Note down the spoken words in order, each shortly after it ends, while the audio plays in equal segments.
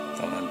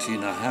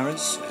Valentina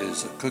Harris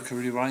is a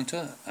cookery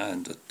writer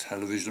and a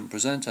television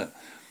presenter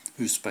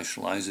who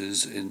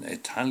specialises in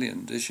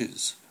Italian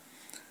dishes.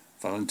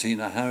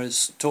 Valentina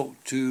Harris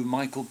talked to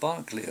Michael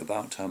Barclay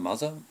about her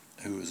mother,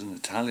 who was an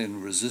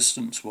Italian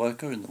resistance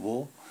worker in the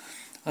war,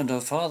 and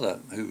her father,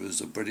 who was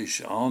a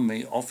British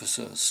Army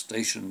officer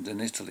stationed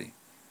in Italy.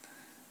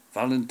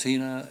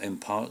 Valentina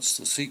imparts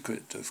the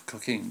secret of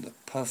cooking the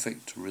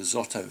perfect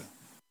risotto.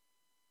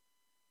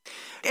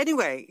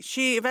 Anyway,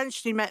 she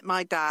eventually met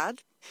my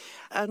dad,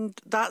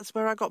 and that's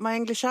where I got my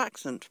English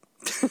accent.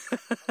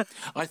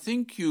 I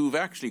think you've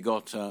actually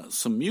got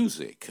some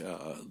music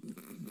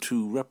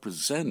to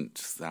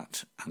represent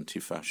that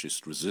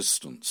anti-fascist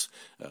resistance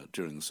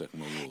during the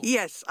Second World War.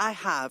 Yes, I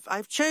have.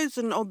 I've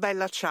chosen O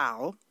Bella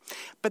Ciao,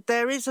 but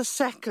there is a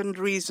second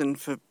reason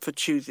for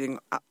choosing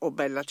O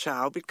Bella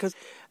Ciao, because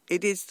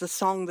it is the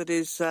song that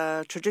is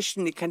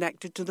traditionally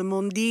connected to the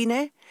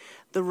mondine,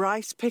 the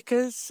rice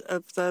pickers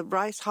of the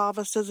rice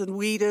harvesters and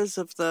weeders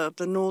of the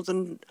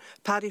northern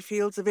paddy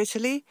fields of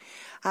Italy.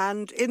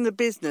 And in the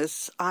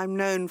business, I'm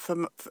known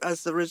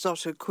as the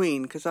risotto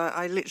queen, because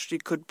I literally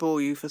could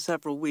bore you for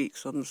several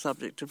weeks on the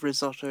subject of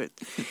risotto.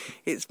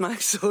 It's my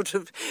sort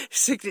of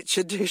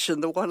signature dish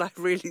and the one I've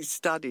really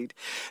studied.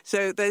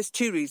 So there's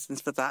two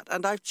reasons for that.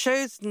 And I've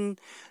chosen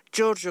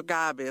Giorgio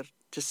Gaber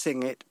to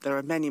sing it. There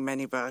are many,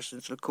 many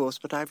versions, of course,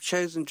 but I've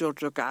chosen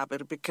Giorgio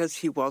Gaber because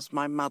he was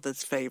my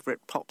mother's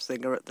favourite pop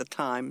singer at the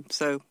time.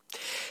 So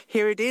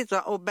here it is,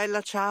 O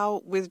Bella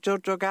Ciao with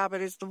Giorgio Gaber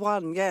is the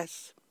one,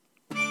 yes.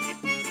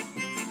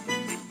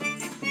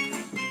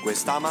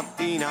 Questa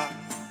mattina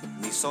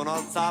mi sono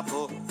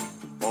alzato,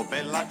 oh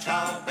bella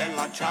ciao,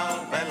 bella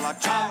ciao, bella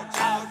ciao,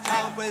 ciao,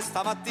 ciao.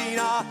 Questa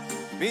mattina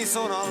mi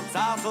sono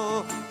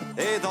alzato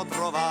ed ho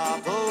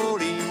trovato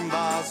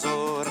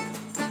l'invasor.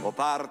 Oh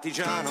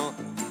partigiano,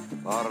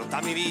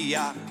 portami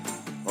via,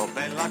 oh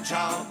bella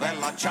ciao,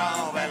 bella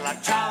ciao, bella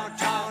ciao,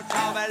 ciao,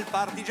 ciao. Bel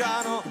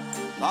partigiano,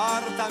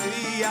 portami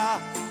via,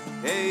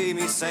 e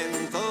mi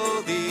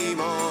sento di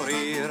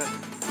morir.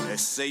 E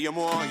se io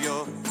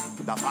muoio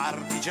da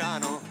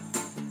partigiano,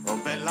 oh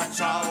bella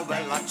ciao,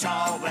 bella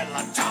ciao,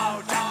 bella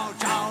ciao, ciao,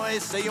 ciao. E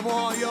se io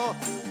muoio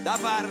da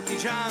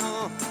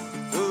partigiano,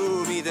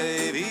 tu mi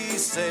devi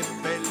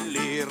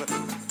seppellir,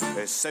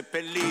 e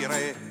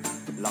seppellire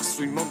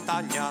lassù in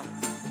montagna,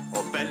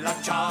 oh bella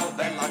ciao,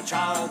 bella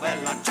ciao,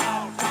 bella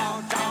ciao,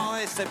 ciao, ciao.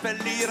 E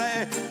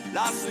seppellire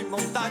lassù in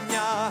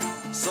montagna,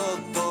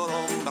 sotto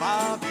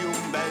l'ombra di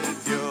un bel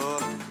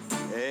fior,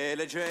 e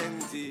le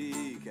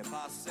genti che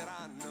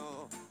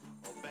passeranno.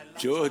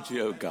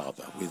 Giorgio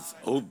Gaber with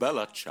O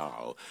Bella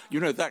Ciao. You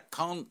know, that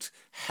can't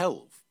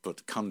help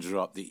but conjure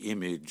up the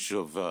image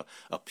of a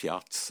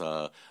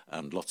piazza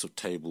and lots of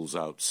tables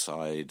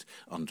outside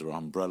under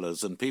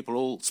umbrellas and people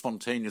all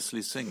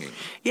spontaneously singing.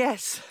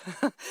 Yes,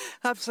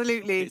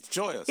 absolutely. It's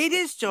joyous. It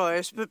is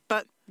joyous,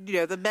 but you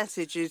know, the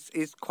message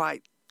is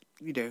quite,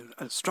 you know,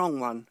 a strong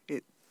one.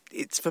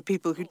 It's for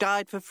people who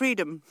died for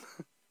freedom.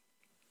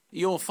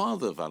 Your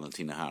father,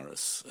 Valentina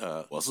Harris,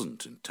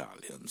 wasn't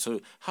Italian,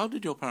 so how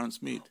did your parents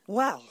meet?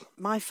 Well,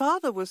 my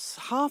father was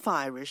half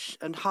Irish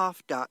and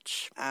half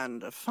Dutch,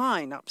 and a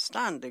fine,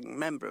 upstanding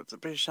member of the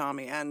British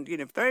Army, and, you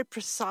know, very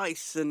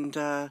precise and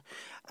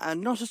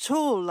not at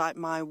all like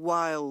my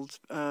wild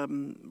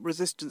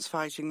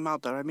resistance-fighting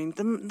mother. I mean,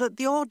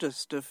 the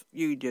oddest of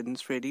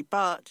unions, really,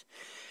 but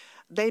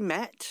they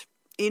met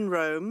in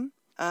Rome.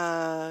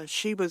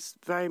 She was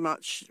very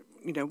much,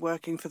 you know,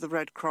 working for the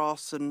Red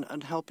Cross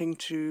and helping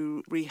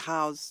to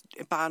rehouse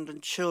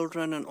abandoned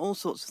children, and all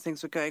sorts of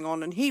things were going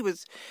on. And he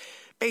was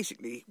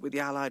basically with the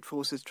Allied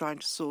forces trying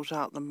to sort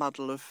out the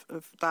muddle of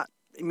that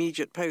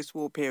immediate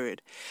post-war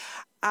period.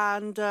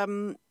 And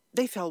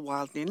they fell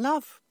wildly in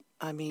love.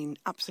 I mean,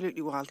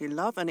 absolutely wildly in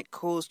love. And it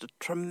caused a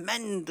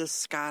tremendous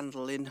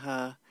scandal in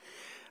her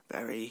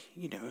very,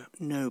 you know,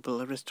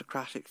 noble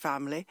aristocratic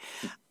family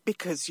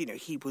because, you know,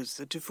 he was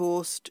a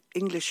divorced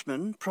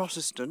Englishman,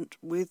 Protestant,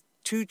 with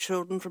 2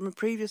 children from a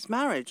previous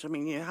marriage. I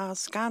mean, you know, how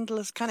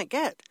scandalous can it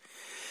get?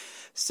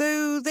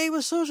 So they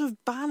were sort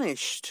of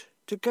banished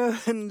to go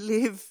and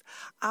live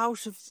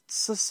out of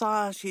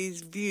society's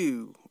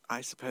view,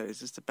 I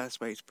suppose, is the best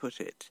way to put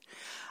it.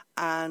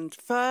 And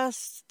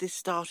first, this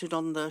started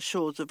on the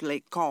shores of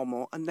Lake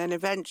Como, and then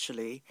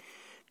eventually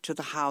to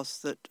the house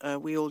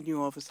that we all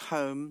knew of as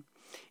home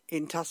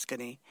in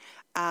Tuscany.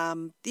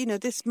 You know,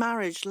 this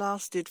marriage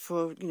lasted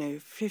for,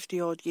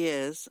 50-odd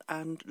years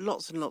and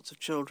lots of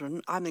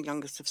children. I'm the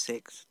youngest of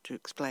 6, to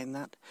explain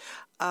that.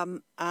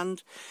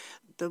 And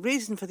the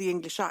reason for the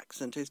English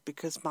accent is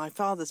because my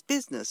father's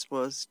business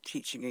was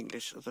teaching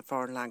English as a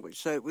foreign language.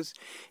 So it was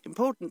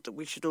important that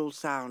we should all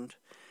sound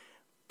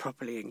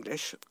properly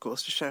English, of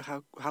course, to show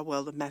how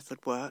well the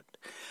method worked.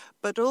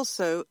 But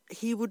also,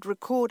 he would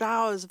record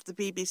hours of the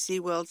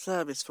BBC World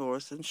Service for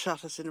us and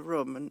shut us in a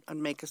room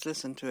and make us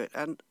listen to it.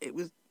 And it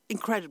was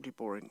incredibly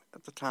boring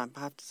at the time,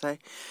 I have to say.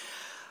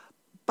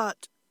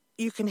 But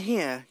you can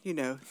hear,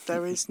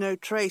 there is no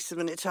trace of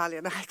an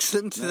Italian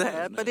accent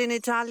there. No. But in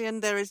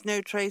Italian, there is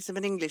no trace of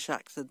an English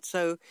accent.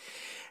 So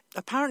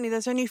apparently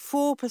there's only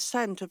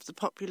 4% of the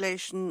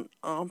population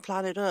on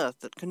planet Earth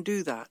that can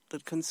do that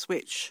can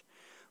switch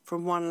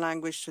from one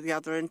language to the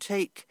other and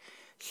take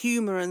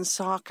humour and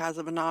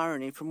sarcasm and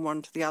irony from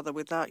one to the other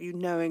without you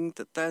knowing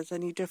that there's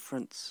any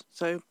difference.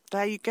 So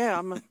there you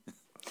go,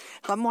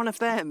 I'm one of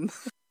them.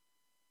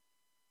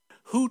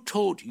 Who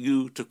taught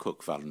you to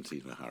cook,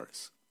 Valentina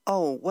Harris?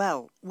 Oh,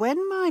 well, when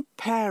my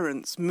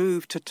parents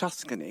moved to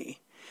Tuscany,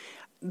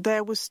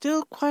 there was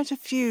still quite a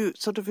few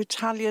sort of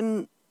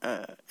Italian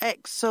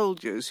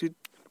ex-soldiers who'd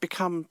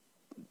become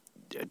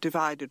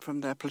divided from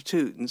their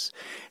platoons,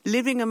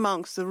 living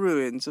amongst the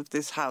ruins of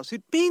this house,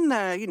 who'd been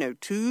there,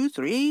 2,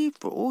 3,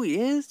 4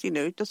 years,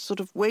 just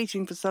sort of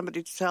waiting for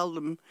somebody to tell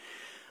them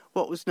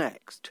what was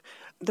next.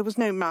 There was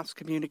no mass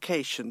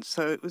communication,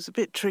 so it was a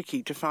bit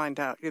tricky to find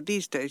out.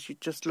 These days you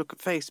just look at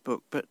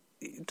Facebook, but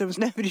there was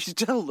nobody to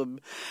tell them.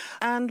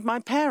 And my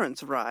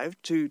parents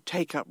arrived to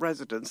take up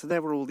residence, and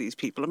there were all these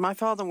people. And my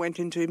father went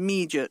into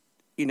immediate,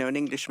 an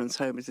Englishman's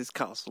home is his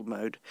castle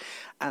mode,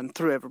 and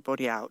threw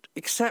everybody out,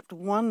 except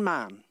one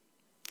man.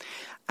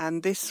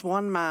 And this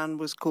one man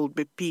was called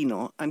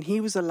Peppino, and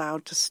he was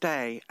allowed to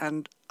stay.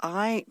 And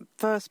I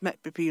first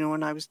met Peppino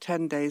when I was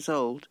 10 days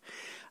old,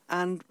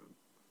 and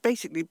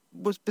basically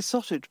was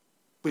besotted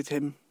with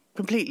him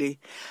completely.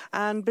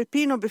 And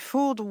Peppino,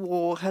 before the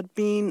war, had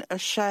been a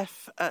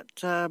chef at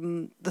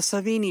the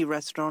Savini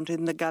restaurant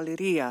in the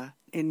Galleria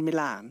in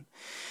Milan.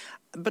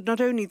 But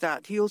not only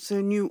that, he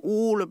also knew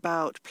all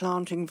about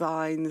planting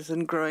vines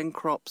and growing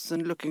crops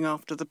and looking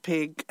after the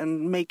pig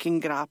and making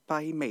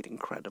grappa. He made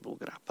incredible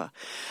grappa.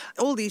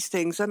 All these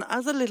things. And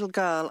as a little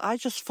girl, I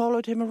just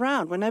followed him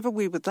around. Whenever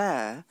we were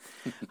there,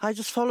 I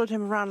just followed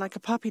him around like a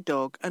puppy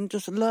dog and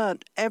just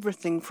learnt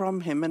everything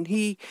from him. And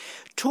he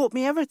taught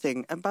me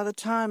everything. And by the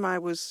time I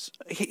was...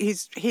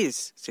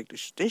 His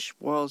signature dish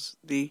was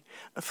the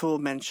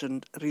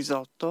aforementioned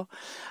risotto.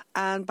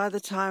 And by the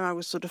time I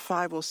was sort of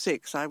 5 or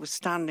 6, I was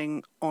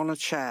standing on a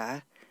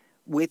chair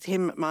with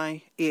him at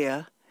my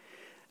ear,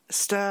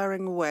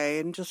 stirring away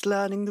and just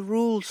learning the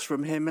rules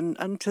from him.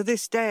 And to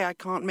this day, I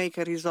can't make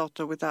a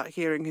risotto without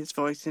hearing his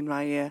voice in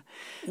my ear.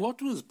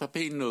 What was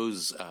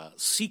Peppino's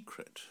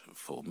secret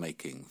for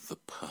making the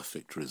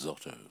perfect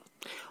risotto?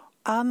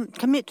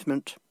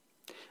 Commitment.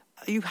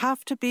 You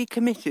have to be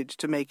committed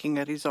to making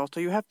a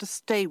risotto. You have to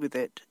stay with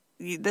it.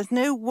 There's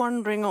no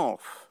wandering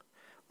off.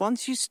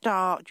 Once you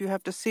start, you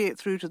have to see it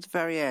through to the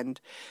very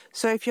end.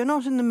 So if you're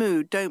not in the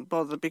mood, don't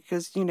bother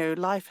because,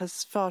 life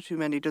has far too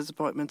many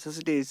disappointments as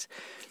it is.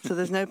 So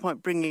there's no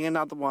point bringing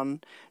another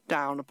one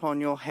down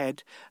upon your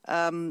head.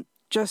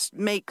 Just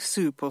make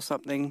soup or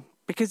something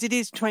because it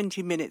is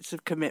 20 minutes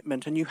of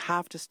commitment and you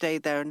have to stay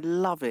there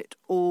and love it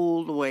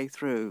all the way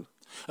through.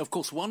 Of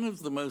course, one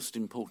of the most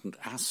important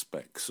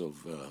aspects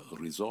of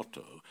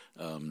risotto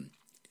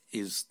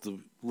is the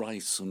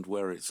rice and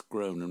where it's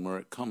grown and where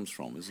it comes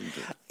from, isn't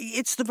it?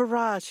 It's the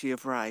variety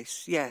of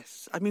rice,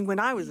 yes. I mean, when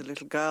I was a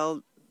little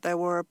girl, there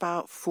were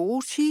about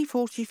 40,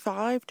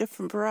 45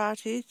 different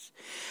varieties,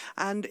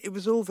 and it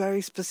was all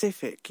very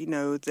specific.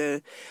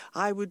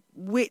 I would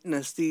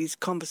witness these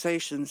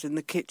conversations in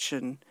the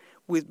kitchen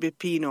with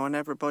Peppino and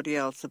everybody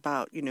else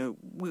about,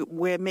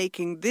 we're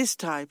making this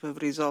type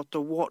of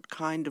risotto, what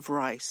kind of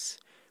rice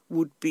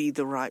would be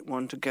the right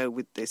one to go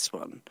with this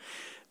one?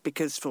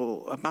 Because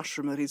for a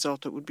mushroom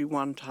risotto, it would be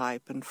one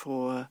type, and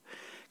for a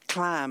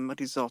clam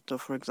risotto,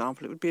 for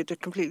example, it would be a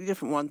completely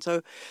different one.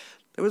 So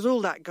there was all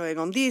that going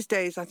on. These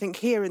days, I think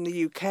here in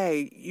the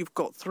UK, you've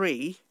got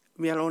 3,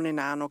 Mielone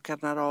Nano,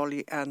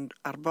 Carnaroli and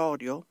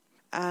Arborio,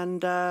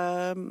 and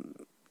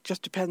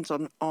just depends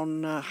on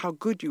how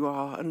good you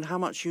are and how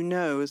much you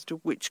know as to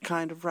which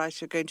kind of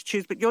rice you're going to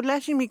choose. But you're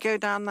letting me go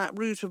down that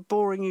route of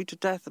boring you to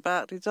death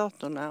about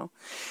risotto now.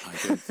 I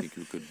don't think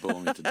you could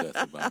bore me to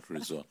death about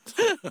risotto.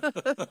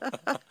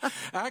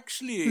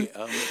 Actually,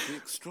 the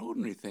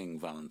extraordinary thing,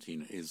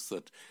 Valentina, is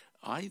that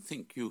I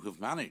think you have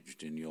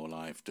managed in your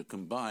life to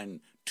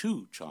combine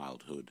 2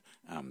 childhood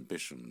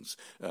ambitions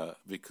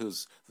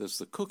because there's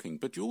the cooking,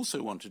 but you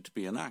also wanted to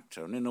be an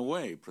actor, and in a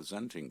way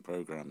presenting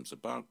programs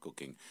about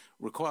cooking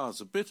requires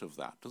a bit of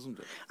that, doesn't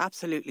it?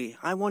 Absolutely.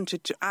 I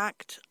wanted to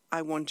act,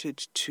 I wanted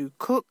to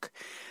cook,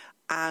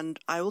 and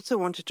I also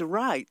wanted to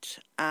write,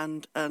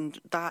 and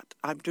that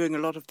I'm doing a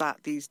lot of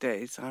that these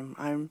days.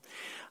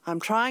 I'm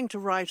trying to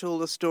write all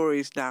the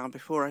stories now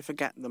before I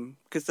forget them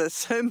because there's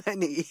so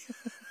many.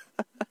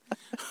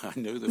 I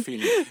know the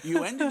feeling.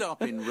 You ended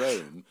up in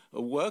Rome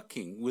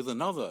working with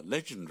another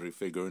legendary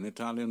figure in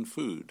Italian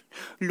food.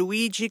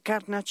 Luigi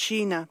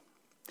Carnacina.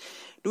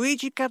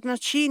 Luigi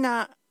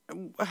Carnacina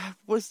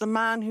was the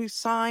man who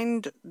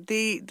signed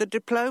the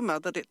diploma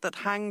that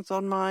hangs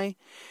on my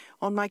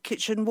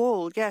kitchen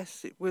wall.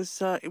 Yes, it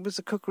was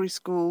a cookery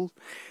school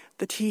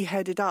that he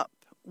headed up.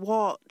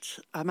 What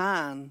a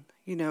man!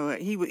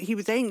 He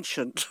was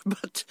ancient,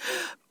 but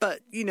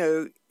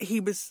he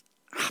was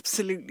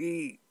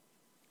absolutely.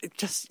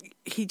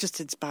 He just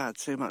inspired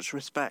so much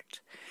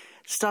respect.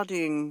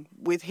 Studying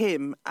with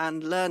him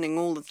and learning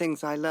all the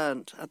things I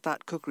learnt at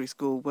that cookery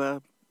school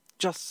were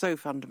just so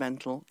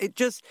fundamental. It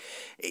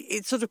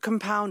sort of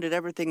compounded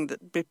everything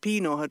that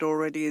Peppino had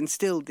already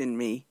instilled in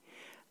me.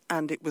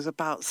 And it was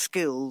about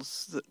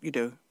skills that,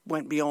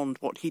 went beyond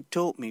what he'd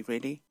taught me,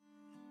 really.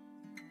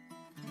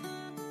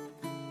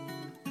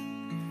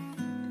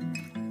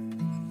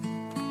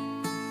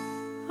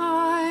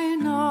 I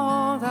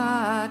know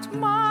that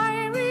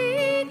my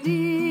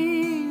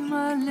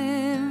Redeemer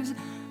lives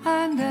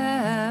and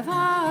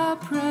ever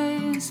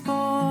prays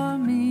for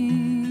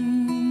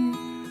me.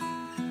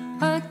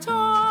 A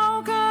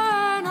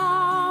token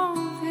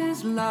of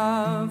his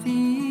love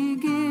he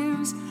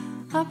gives,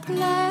 a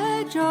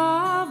pledge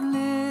of liberty.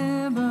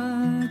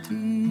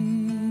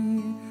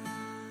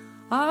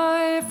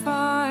 I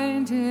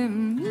find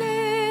him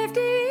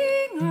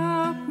lifting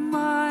up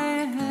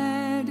my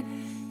head,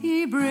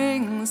 he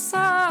brings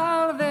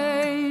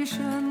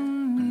salvation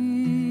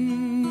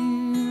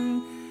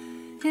near.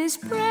 His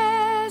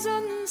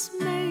presence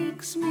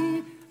makes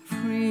me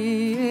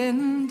free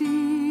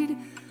indeed,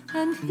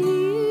 and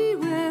he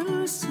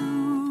will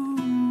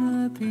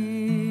soon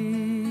appear.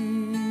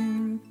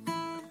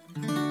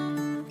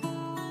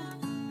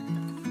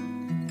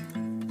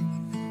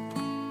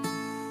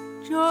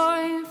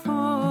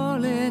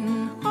 Joyful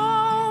in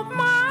hope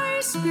my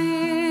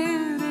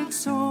spirit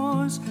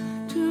soars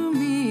to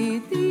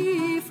meet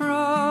thee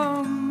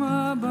from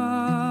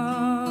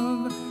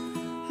above.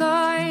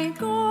 Thy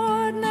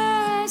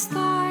goodness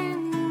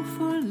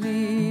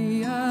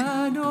thankfully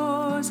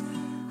adores,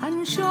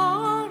 and sure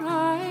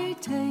I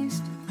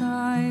taste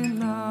thy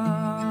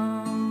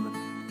love.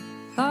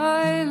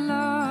 Thy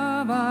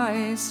love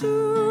I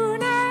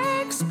soon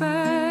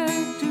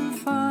expect to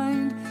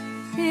find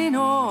in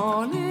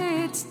all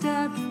its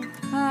depth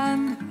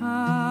and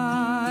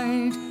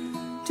height,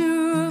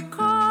 to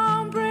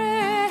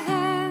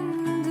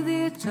comprehend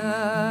the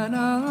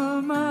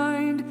eternal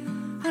mind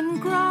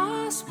and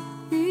grasp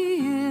the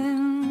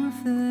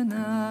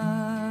infinite.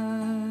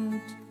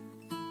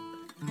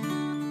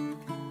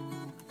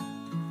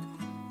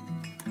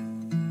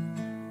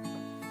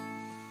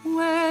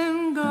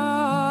 When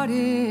God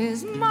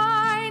is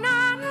mine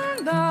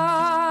and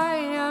I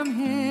am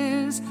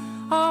his,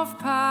 of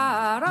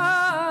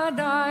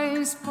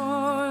paradise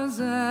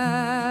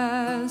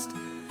possessed,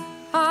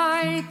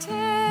 I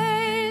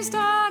taste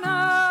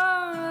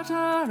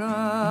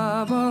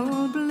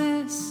unutterable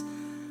bliss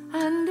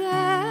and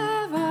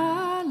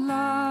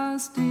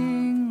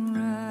everlasting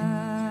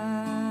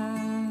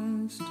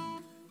rest.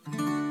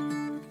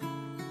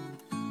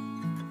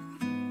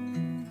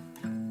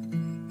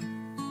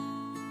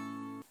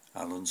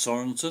 Alan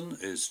Sorensen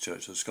is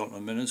Church of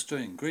Scotland minister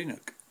in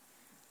Greenock.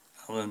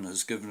 Alan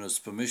has given us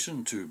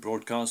permission to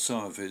broadcast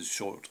some of his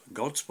short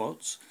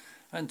Godspots,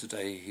 and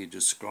today he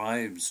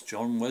describes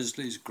John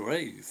Wesley's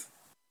grave.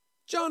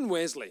 John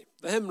Wesley,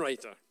 the hymn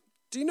writer.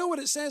 Do you know what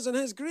it says on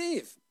his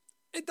grave?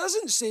 It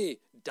doesn't say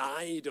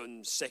died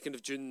on 2nd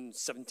of June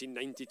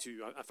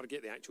 1792. I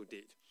forget the actual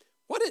date.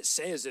 What it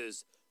says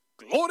is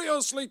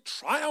gloriously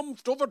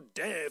triumphed over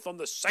death on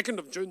the 2nd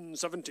of June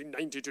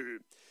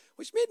 1792.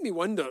 Which made me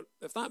wonder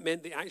if that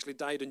meant they actually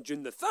died on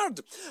June the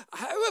 3rd.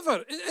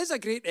 However, it is a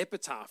great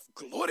epitaph,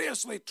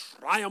 gloriously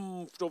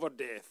triumphed over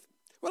death.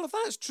 Well, if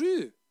that's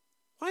true,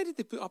 why did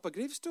they put up a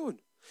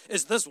gravestone?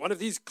 Is this one of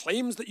these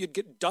claims that you'd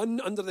get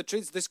done under the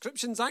Trades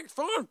Descriptions Act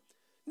for?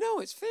 No,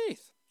 it's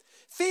faith.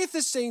 Faith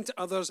is saying to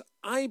others,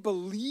 I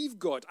believe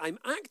God. I'm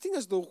acting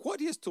as though what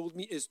he has told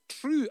me is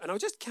true, and I'll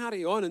just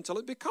carry on until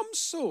it becomes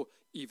so,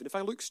 even if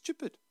I look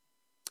stupid.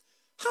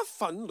 Have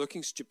fun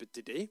looking stupid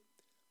today.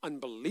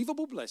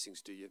 Unbelievable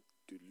blessings to you.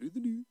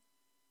 Doodaloo-the-doo.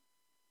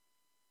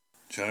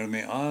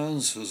 Jeremy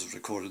Irons has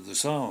recorded the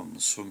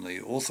Psalms from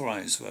the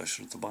Authorised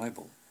Version of the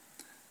Bible.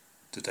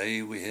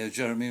 Today we hear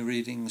Jeremy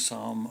reading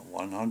Psalm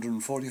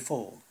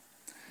 144.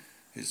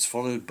 It's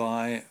followed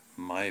by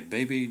My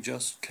Baby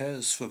Just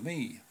Cares for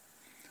Me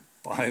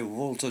by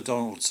Walter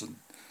Donaldson,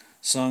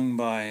 sung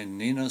by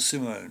Nina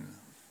Simone.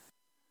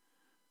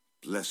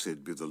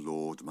 Blessed be the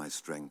Lord my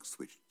strength,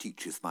 which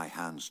teacheth my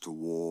hands to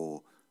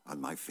war and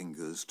my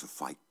fingers to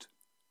fight.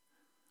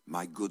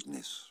 My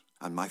goodness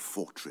and my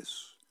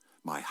fortress,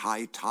 my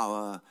high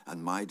tower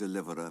and my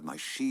deliverer, my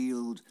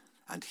shield,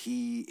 and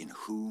he in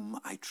whom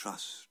I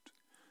trust,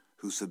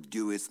 who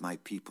subdueth my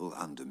people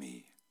under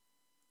me.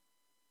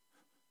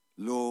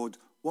 Lord,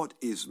 what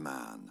is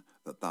man,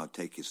 that thou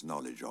takest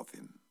knowledge of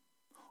him?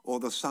 Or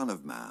the son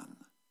of man,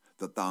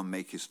 that thou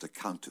makest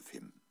account of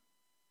him?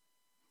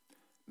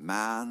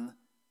 Man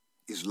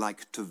is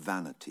like to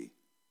vanity.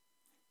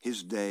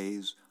 His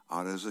days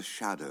are as a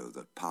shadow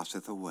that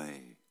passeth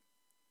away.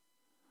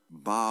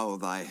 Bow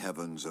thy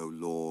heavens, O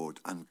Lord,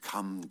 and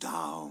come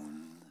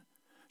down.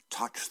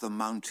 Touch the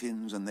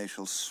mountains, and they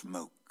shall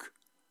smoke.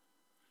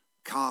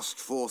 Cast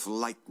forth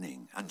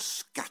lightning, and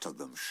scatter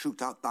them.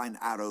 Shoot out thine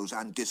arrows,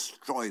 and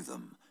destroy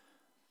them.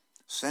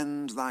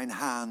 Send thine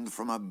hand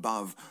from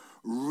above.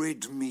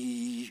 Rid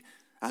me,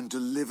 and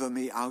deliver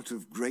me out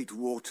of great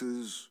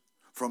waters,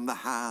 from the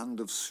hand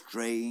of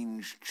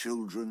strange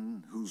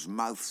children, whose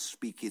mouth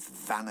speaketh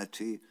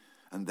vanity,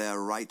 and their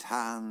right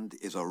hand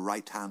is a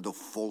right hand of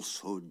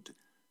falsehood.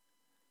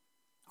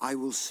 I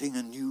will sing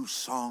a new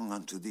song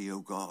unto thee, O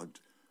God.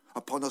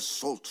 Upon a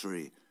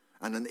psaltery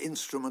and an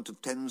instrument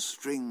of 10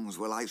 strings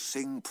will I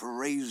sing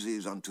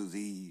praises unto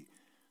thee.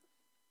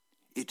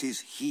 It is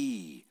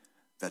he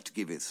that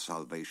giveth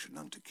salvation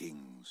unto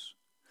kings,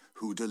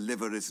 who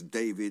delivereth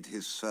David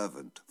his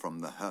servant from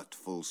the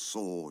hurtful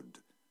sword.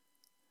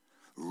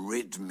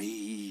 Rid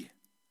me,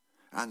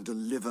 and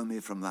deliver me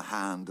from the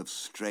hand of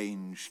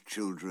strange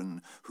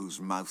children, whose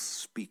mouth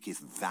speaketh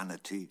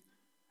vanity,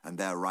 and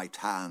their right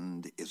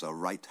hand is a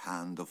right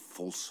hand of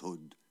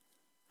falsehood,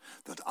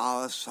 that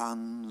our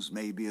sons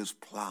may be as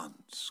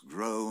plants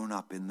grown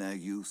up in their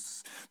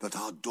youth, that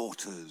our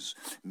daughters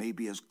may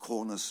be as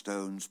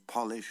cornerstones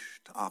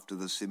polished after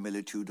the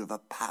similitude of a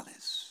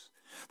palace,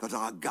 that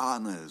our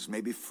garners may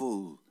be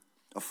full,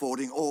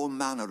 affording all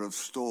manner of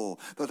store,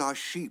 that our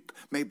sheep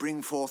may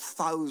bring forth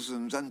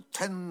thousands and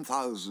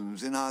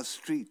 10,000s in our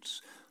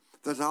streets,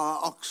 that our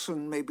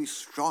oxen may be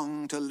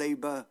strong to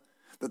labor,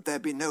 that there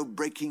be no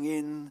breaking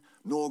in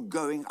nor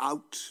going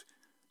out,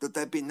 that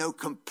there be no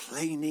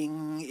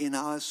complaining in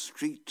our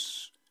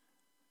streets.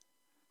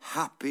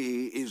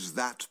 Happy is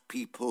that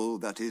people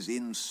that is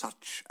in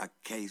such a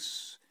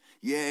case.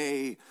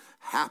 Yea,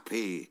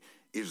 happy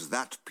is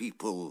that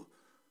people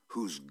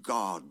whose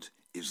God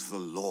is the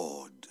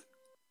Lord.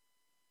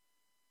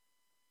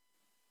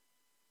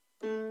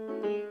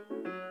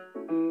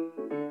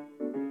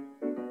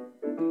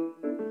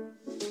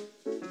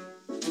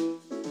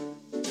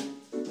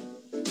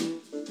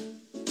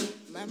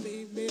 My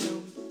baby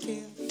don't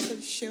care for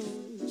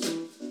shows.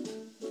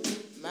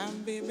 My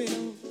baby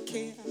don't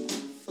care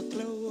for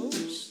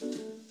clothes.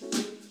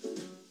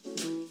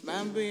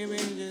 My baby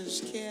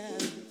just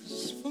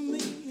cares for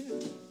me.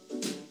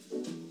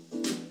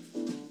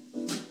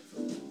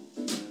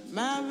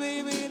 My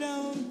baby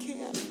don't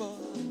care for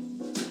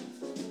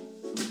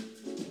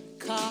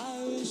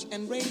cars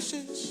and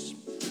races.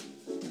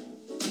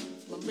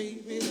 My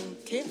baby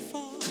don't care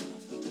for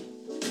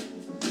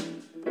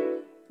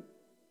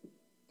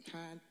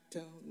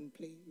high-tone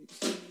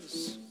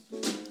places.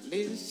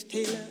 Liz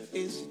Taylor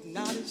is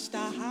not a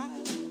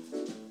style,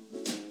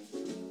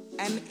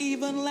 and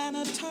even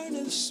Lana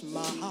Turner's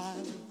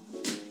smile,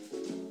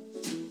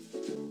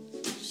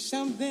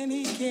 something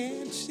he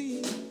can't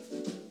see.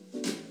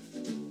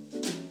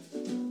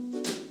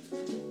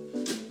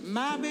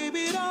 My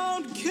baby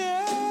don't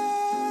care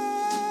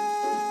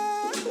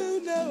who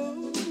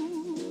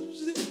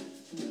knows.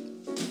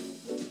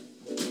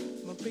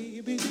 My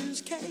baby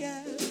just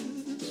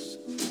cares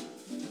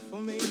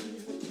for me.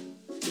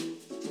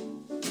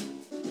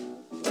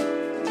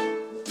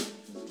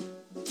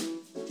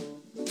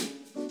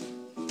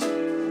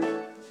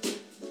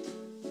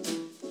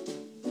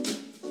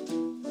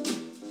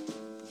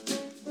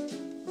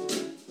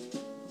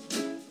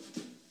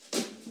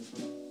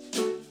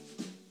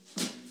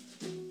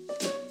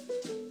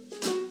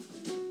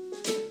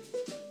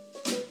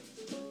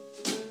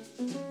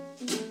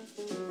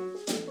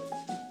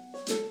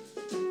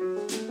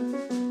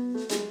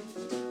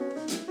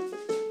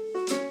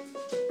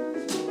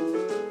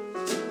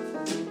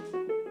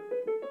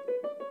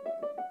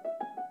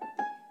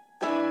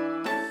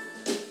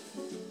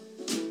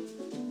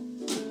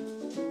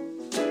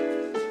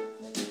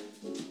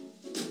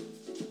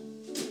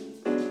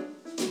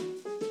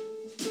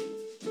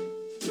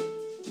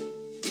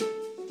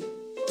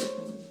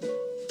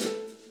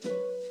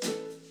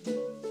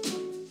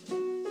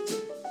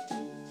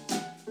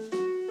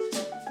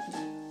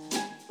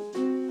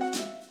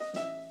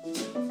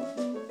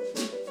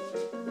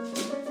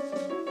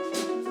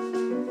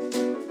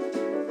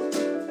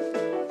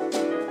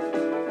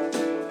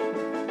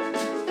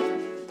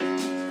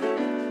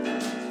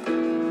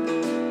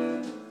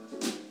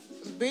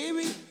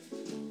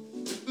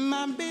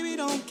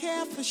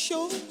 For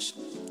shows,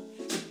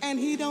 and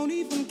he don't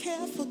even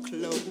care for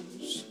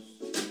clothes.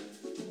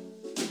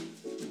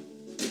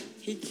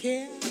 He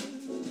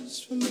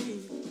cares for me.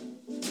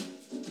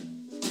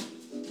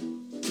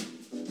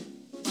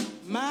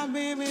 My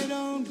baby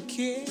don't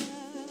care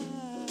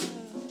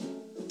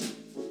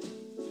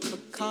for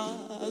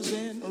cars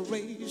and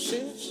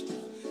races.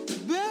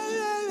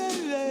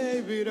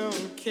 Baby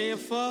don't care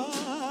for.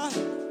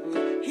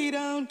 He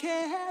don't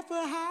care for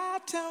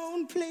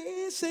high-tone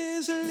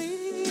places.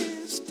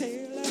 Liz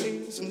Taylor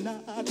is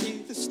not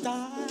his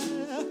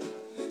style,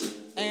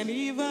 and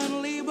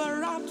even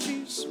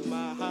Liberace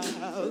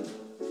smile.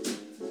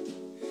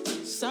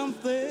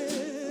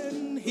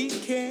 Something he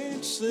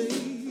can't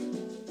see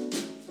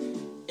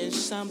is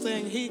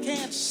something he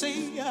can't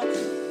see.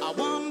 I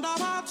wonder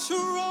what's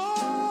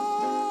wrong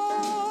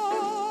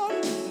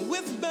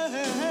with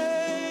baby.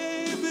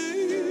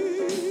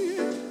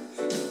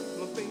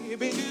 My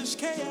baby just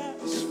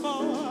cares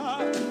for.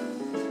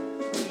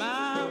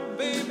 My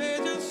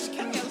baby just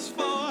cares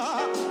for.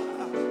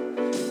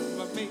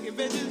 My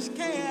baby just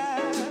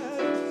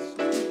cares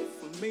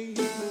for me.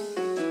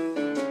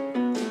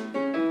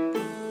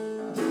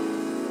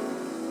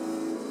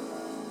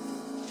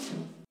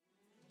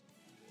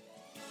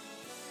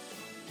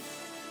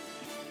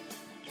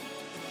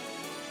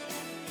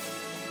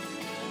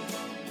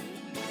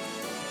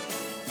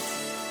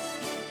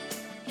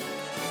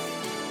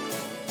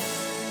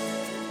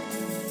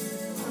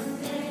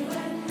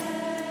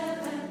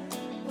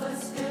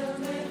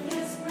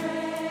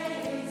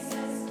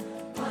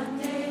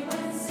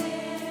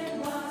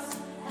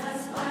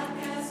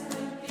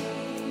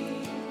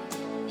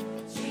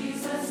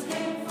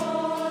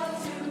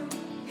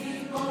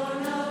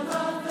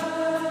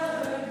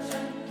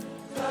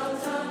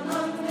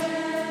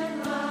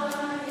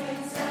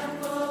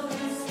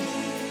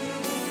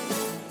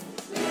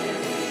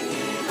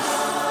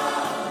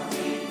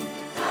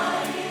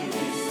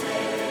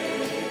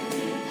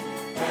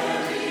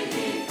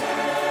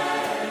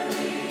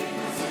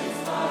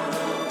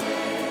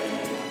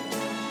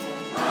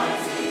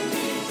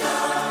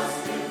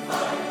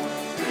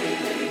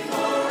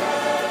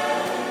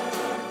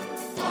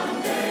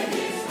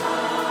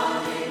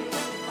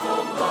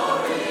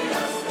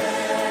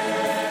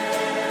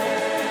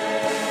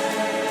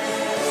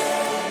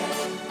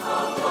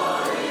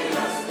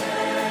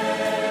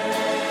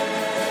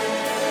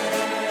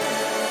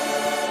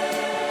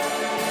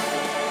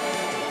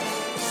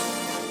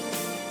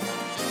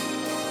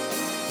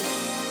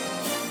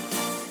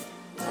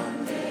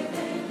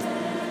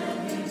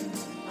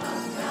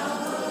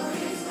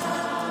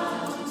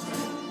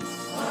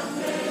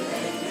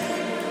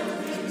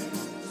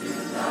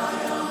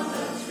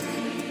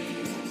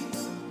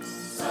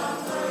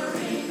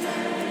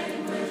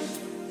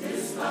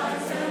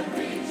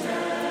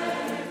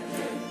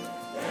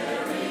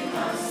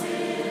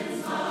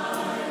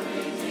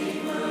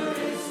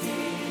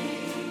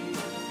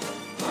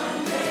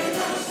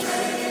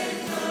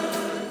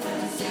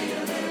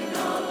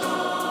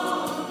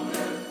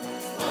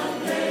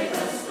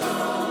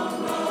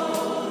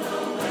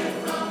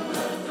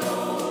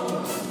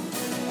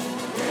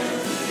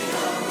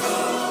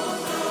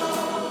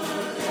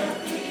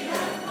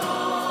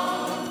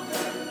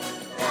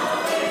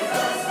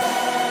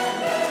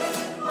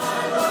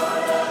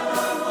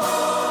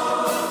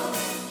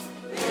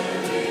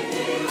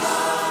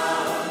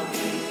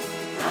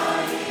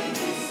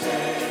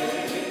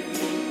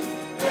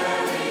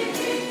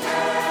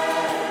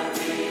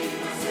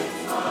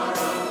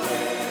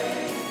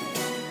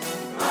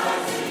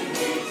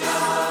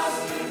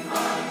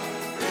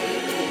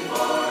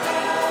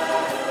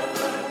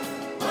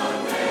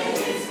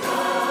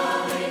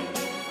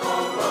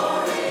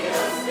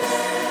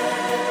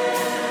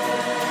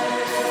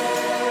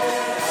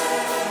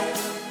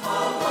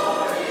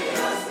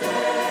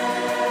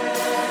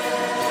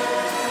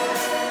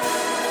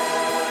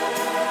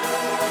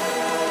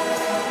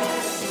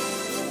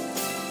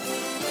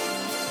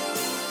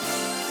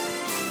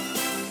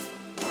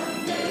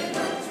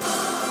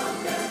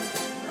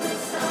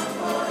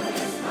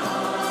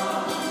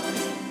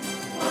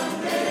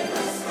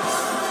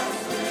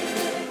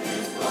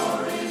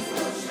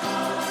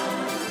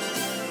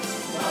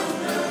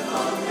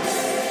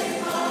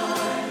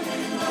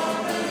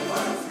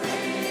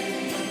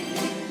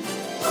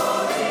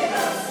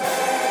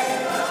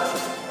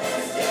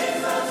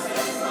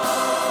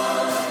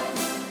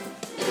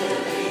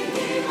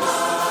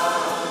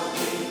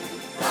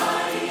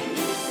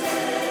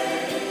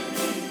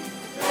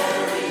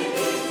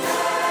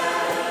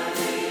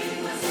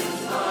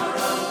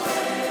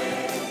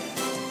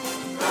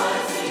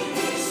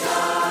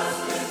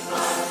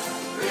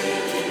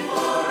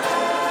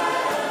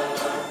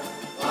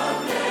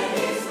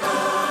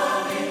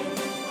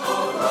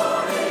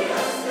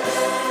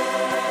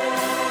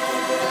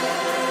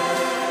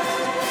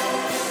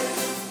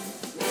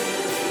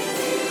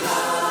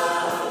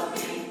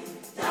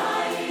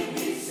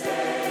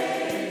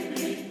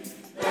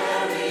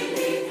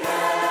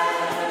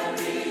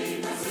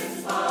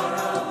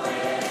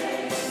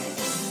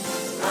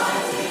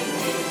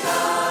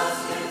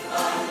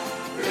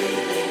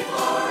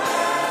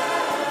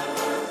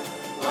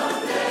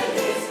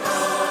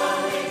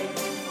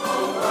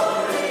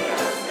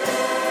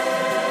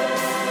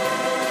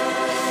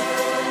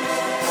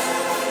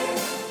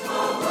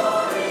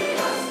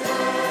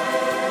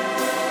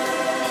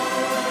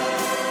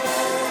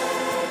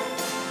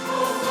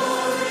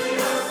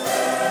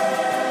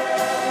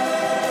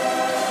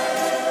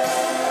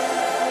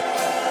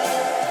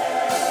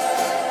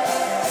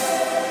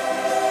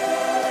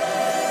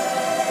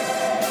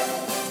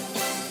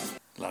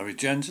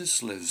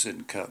 Gentis lives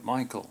in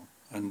Kirkmichael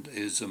and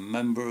is a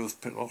member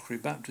of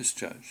Pitlochry Baptist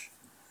Church.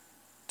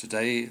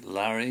 Today,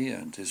 Larry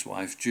and his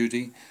wife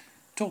Judy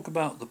talk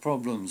about the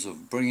problems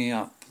of bringing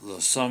up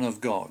the Son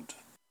of God.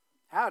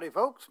 Howdy,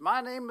 folks.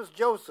 My name is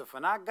Joseph,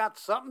 and I got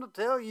something to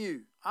tell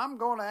you. I'm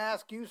going to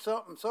ask you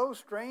something so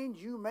strange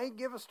you may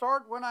give a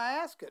start when I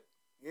ask it.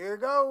 Here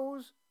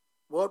goes.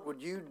 What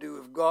would you do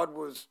if God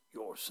was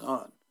your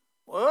son?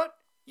 What?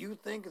 You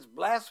think it's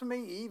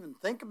blasphemy to even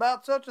think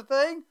about such a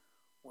thing?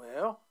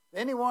 Well, if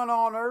anyone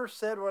on earth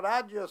said what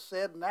I just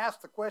said and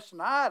asked the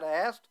question I'd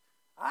asked,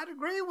 I'd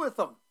agree with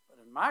them.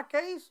 But in my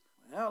case,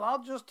 well,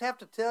 I'll just have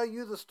to tell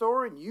you the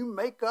story and you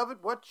make of it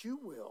what you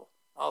will.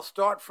 I'll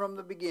start from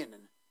the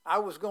beginning. I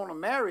was going to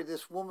marry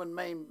this woman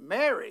named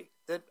Mary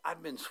that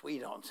I'd been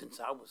sweet on since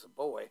I was a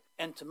boy.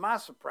 And to my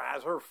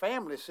surprise, her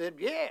family said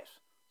yes.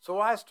 So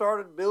I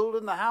started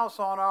building the house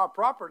on our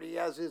property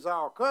as is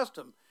our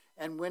custom.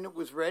 And when it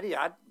was ready,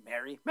 I'd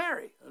marry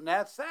Mary. And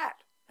that's that.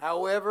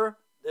 However,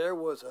 there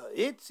was a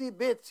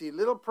itsy-bitsy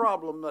little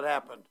problem that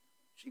happened.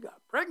 She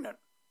got pregnant.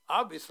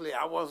 Obviously,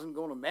 I wasn't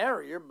going to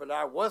marry her, but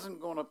I wasn't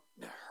going to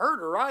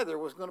hurt her either.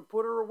 I was going to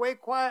put her away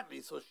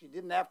quietly so she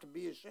didn't have to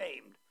be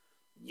ashamed.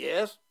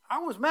 Yes, I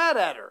was mad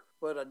at her,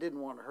 but I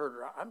didn't want to hurt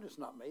her. I'm just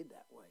not made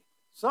that way.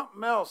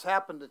 Something else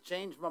happened to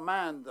change my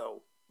mind,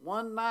 though.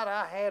 One night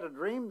I had a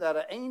dream that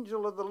an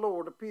angel of the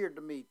Lord appeared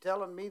to me,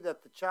 telling me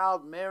that the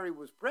child Mary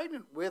was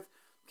pregnant with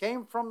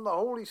came from the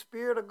Holy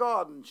Spirit of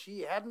God, and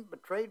she hadn't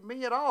betrayed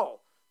me at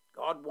all.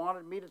 God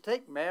wanted me to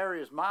take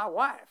Mary as my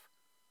wife.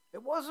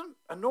 It wasn't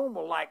a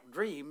normal-like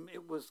dream.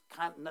 It was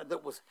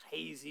that was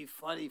hazy,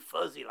 funny,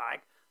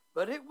 fuzzy-like,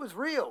 but it was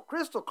real,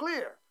 crystal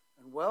clear,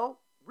 and, well,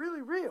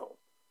 really real.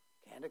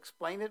 Can't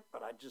explain it,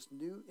 but I just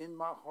knew in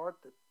my heart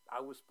that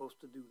I was supposed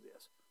to do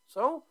this.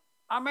 So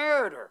I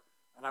married her,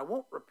 and I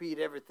won't repeat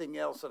everything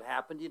else that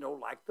happened,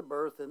 like the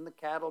birth in the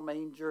cattle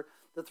manger,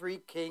 the 3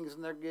 kings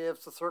and their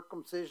gifts, the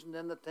circumcision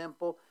in the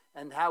temple,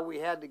 and how we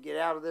had to get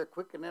out of there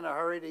quick and in a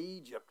hurry to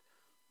Egypt.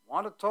 I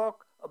want to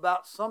talk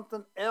about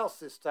something else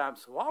this time,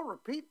 so I'll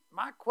repeat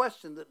my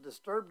question that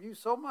disturbed you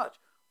so much.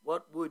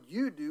 What would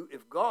you do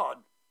if God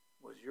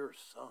was your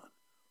son?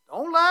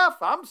 Don't laugh,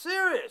 I'm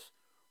serious.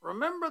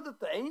 Remember that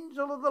the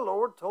angel of the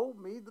Lord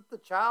told me that the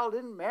child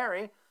in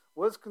Mary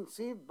was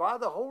conceived by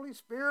the Holy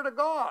Spirit of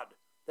God,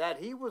 that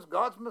he was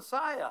God's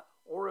Messiah,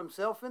 or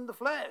himself in the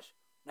flesh.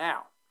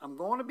 Now, I'm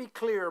going to be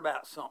clear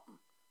about something.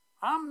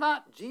 I'm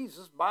not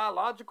Jesus'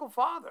 biological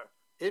father.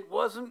 It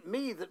wasn't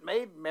me that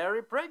made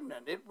Mary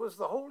pregnant. It was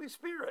the Holy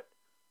Spirit.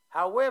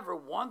 However,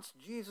 once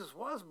Jesus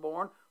was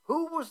born,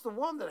 who was the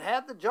one that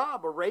had the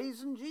job of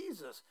raising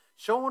Jesus,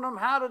 showing him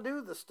how to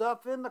do the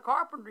stuff in the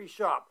carpentry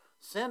shop,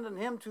 sending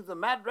him to the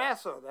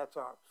madrasa, that's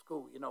our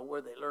school,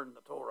 where they learn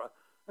the Torah,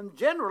 and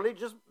generally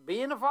just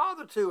being a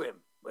father to him?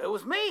 Well, it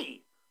was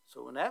me.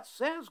 So in that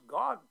sense,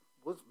 God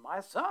was my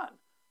son.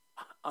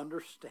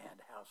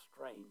 Understand how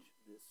strange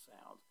this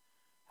sounds.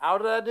 How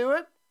did I do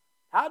it?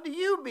 How do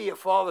you be a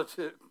father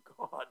to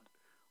God?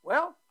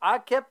 Well, I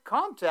kept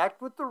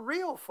contact with the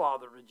real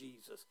father of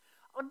Jesus.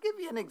 I'll give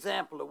you an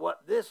example of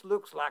what this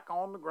looks like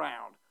on the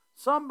ground.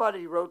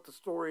 Somebody wrote the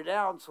story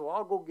down, so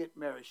I'll go get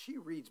Mary. She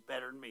reads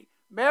better than me.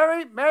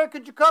 Mary,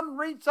 could you come and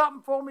read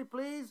something for me,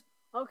 please?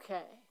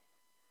 Okay.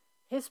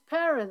 His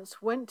parents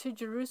went to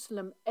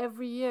Jerusalem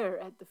every year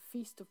at the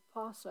Feast of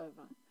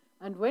Passover.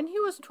 And when he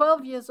was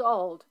 12 years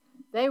old,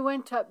 they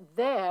went up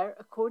there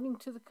according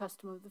to the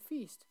custom of the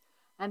feast.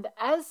 And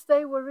as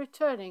they were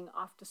returning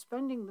after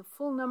spending the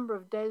full number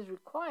of days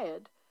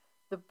required,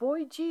 the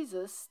boy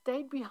Jesus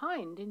stayed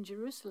behind in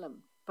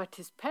Jerusalem. But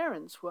his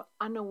parents were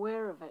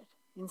unaware of it.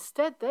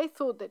 Instead, they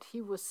thought that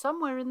he was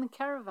somewhere in the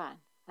caravan.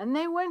 And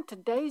they went a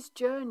day's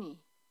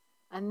journey.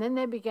 And then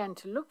they began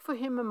to look for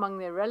him among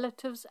their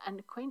relatives and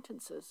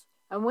acquaintances.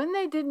 And when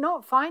they did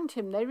not find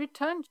him, they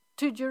returned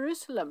to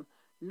Jerusalem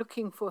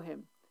looking for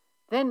him.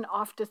 Then,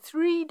 after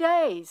 3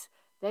 days,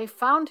 they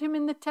found him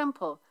in the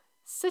temple,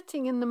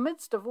 sitting in the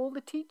midst of all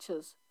the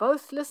teachers,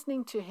 both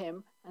listening to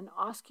him and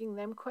asking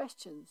them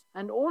questions.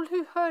 And all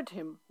who heard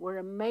him were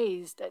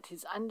amazed at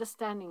his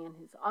understanding and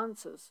his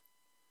answers.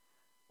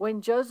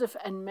 When Joseph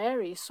and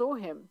Mary saw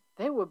him,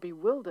 they were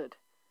bewildered.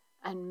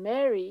 And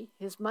Mary,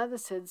 his mother,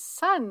 said,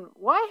 "Son,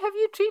 why have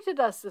you treated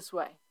us this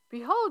way?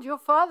 Behold, your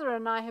father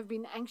and I have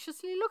been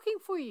anxiously looking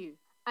for you."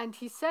 And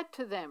he said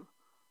to them,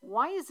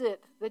 "Why is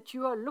it that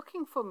you are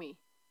looking for me?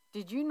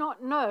 Did you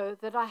not know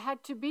that I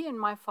had to be in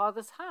my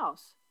father's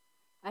house?"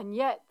 And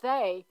yet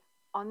they,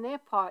 on their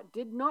part,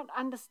 did not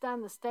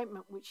understand the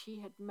statement which he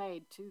had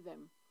made to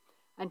them.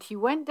 And he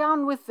went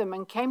down with them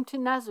and came to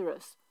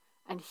Nazareth,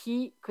 and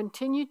he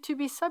continued to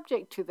be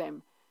subject to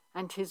them,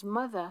 and his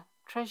mother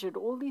treasured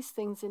all these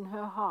things in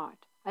her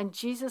heart. And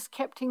Jesus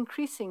kept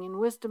increasing in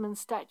wisdom and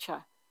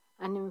stature,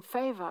 and in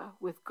favor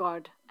with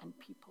God and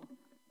people.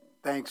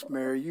 Thanks,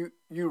 Mary.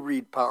 You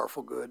read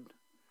powerful good.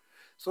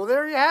 So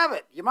there you have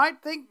it. You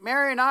might think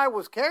Mary and I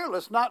was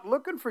careless not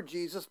looking for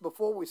Jesus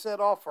before we set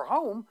off for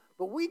home,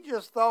 but we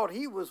just thought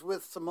he was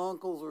with some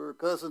uncles or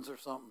cousins or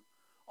something.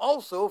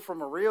 Also,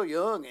 from a real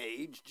young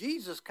age,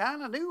 Jesus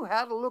kind of knew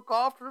how to look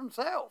after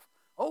himself.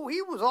 Oh,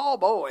 he was all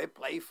boy,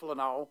 playful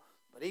and all,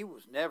 but he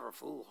was never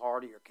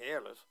foolhardy or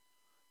careless.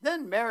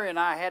 Then Mary and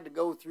I had to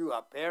go through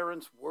our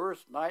parents'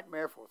 worst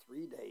nightmare for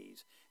 3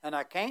 days, and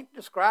I can't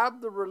describe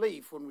the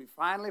relief when we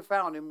finally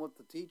found him with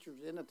the teachers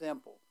in the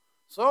temple.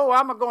 So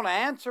I'm going to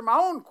answer my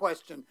own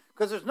question,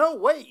 because there's no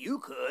way you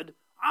could.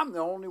 I'm the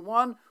only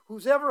one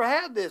who's ever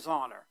had this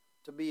honor,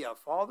 to be a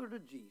father to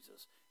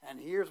Jesus. And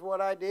here's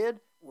what I did.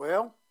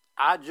 Well,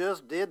 I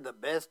just did the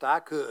best I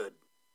could.